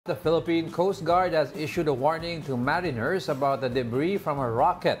The Philippine Coast Guard has issued a warning to mariners about the debris from a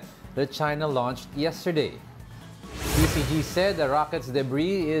rocket that China launched yesterday. PCG said the rocket's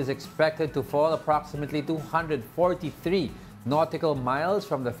debris is expected to fall approximately 243 nautical miles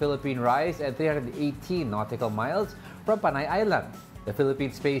from the Philippine Rise and 318 nautical miles from Panay Island. The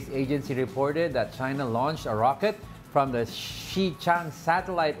Philippine Space Agency reported that China launched a rocket from the Xichang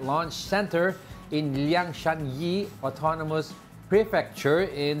Satellite Launch Center in Liangshanyi Autonomous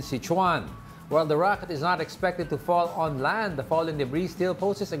Prefecture in Sichuan. While the rocket is not expected to fall on land, the fallen debris still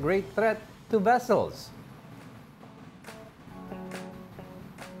poses a great threat to vessels.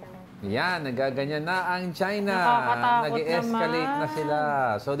 Yan, nagaganyan na ang China. Nag-escalate na sila.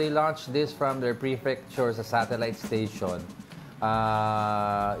 So they launched this from their prefecture sa satellite station.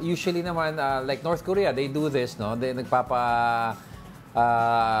 Usually naman, like North Korea, they do this, no? They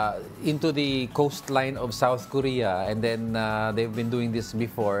into the coastline of South Korea, and then they've been doing this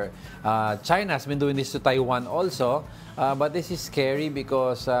before. China has been doing this to Taiwan also, but this is scary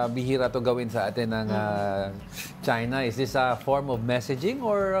because bihira to gawin sa atin ng China. Is this a form of messaging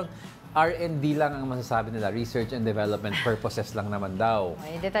or R&D lang ang masasabi nila? Research and development purposes lang naman daw.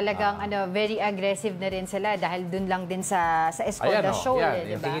 Hindi talagang very aggressive na rin sila dahil dun lang din sa Escoda show. Yan,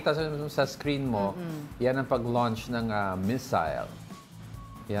 diba? Yung nakikita sa screen mo, yan ang pag-launch ng missile.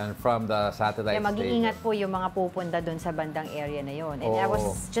 Yan, from the satellite station. Mag-iingat po yung mga pupunta doon sa bandang area na yon. And I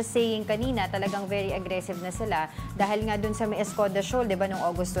was just saying kanina, talagang very aggressive na sila dahil nga doon sa may Escoda Shoal, di ba, noong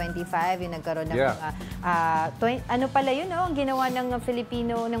August 25, yung nagkaroon ng mga, ano pala yun, ang ginawa ng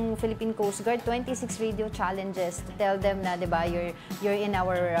Philippine Coast Guard, 26 radio challenges to tell them na, di ba, you're in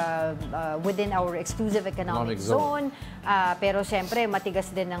our, within our exclusive economic zone. Pero siyempre,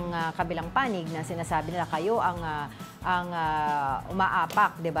 matigas din ng kabilang panig na sinasabi nila kayo ang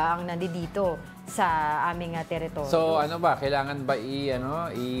umaapak, 'di ba? Ang nandito sa aming teritoryo. So, ano ba, kailangan ba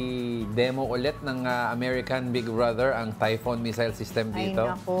i-demo ulit ng American Big Brother ang Typhoon missile system dito?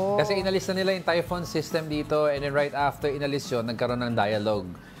 Ay, nako. Kasi inalis na nila yung Typhoon system dito, and then right after inalis yun, nagkaroon ng dialogue.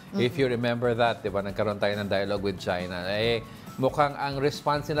 If you remember that, 'di ba? Nagkaroon tayo ng dialogue with China. Mukhang ang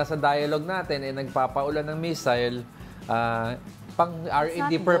response nila sa dialogue natin nagpapaulan ng missile, pang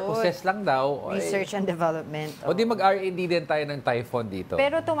R&D purposes lang daw. Research and development. O di mag-R&D din tayo ng Typhoon dito.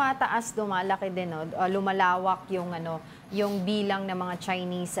 Pero tumataas, lumalaki din, lumalawak yung bilang ng mga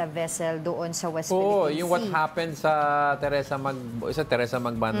Chinese vessel doon sa West Philippine Sea. Yung what happened sa Teresa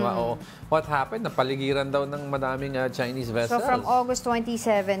Magbanwa, what happened, napaligiran daw ng madaming Chinese vessels. So from August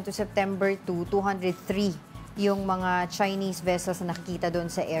 27 to September 2, 203 yung mga Chinese vessels na nakikita doon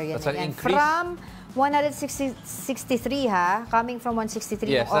sa area na yan. From 163 coming from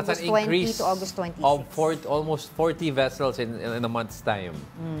 163 August 20 to August 26. Of almost 40 vessels in a month's time.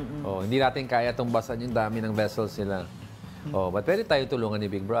 Hindi natin kaya tumbasan yung dami ng vessels nila. But pwede tayo tulungan ni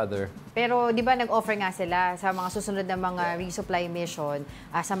Big Brother. Pero di ba nag-offer nga sila sa mga susunod na mga resupply mission,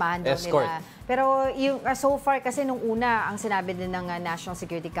 samahan daw nila. Pero yung, so far kasi nung una, ang sinabi din ng National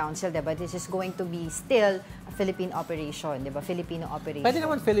Security Council, diba, this is going to be still a Philippine operation, diba? Filipino operation. Pwede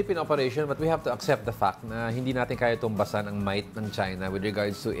naman Philippine operation, but we have to accept the fact na hindi natin kaya tumbasan ang might ng China with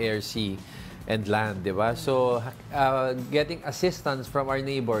regards to air, sea, and land, diba? So, getting assistance from our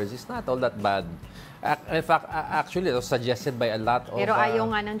neighbors is not all that bad. In fact, actually, it was suggested by a lot of... Pero ayaw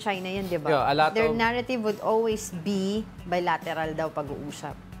nga ng China yun, di ba? Yeah, their narrative would always be bilateral daw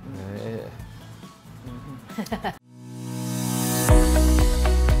pag-uusap.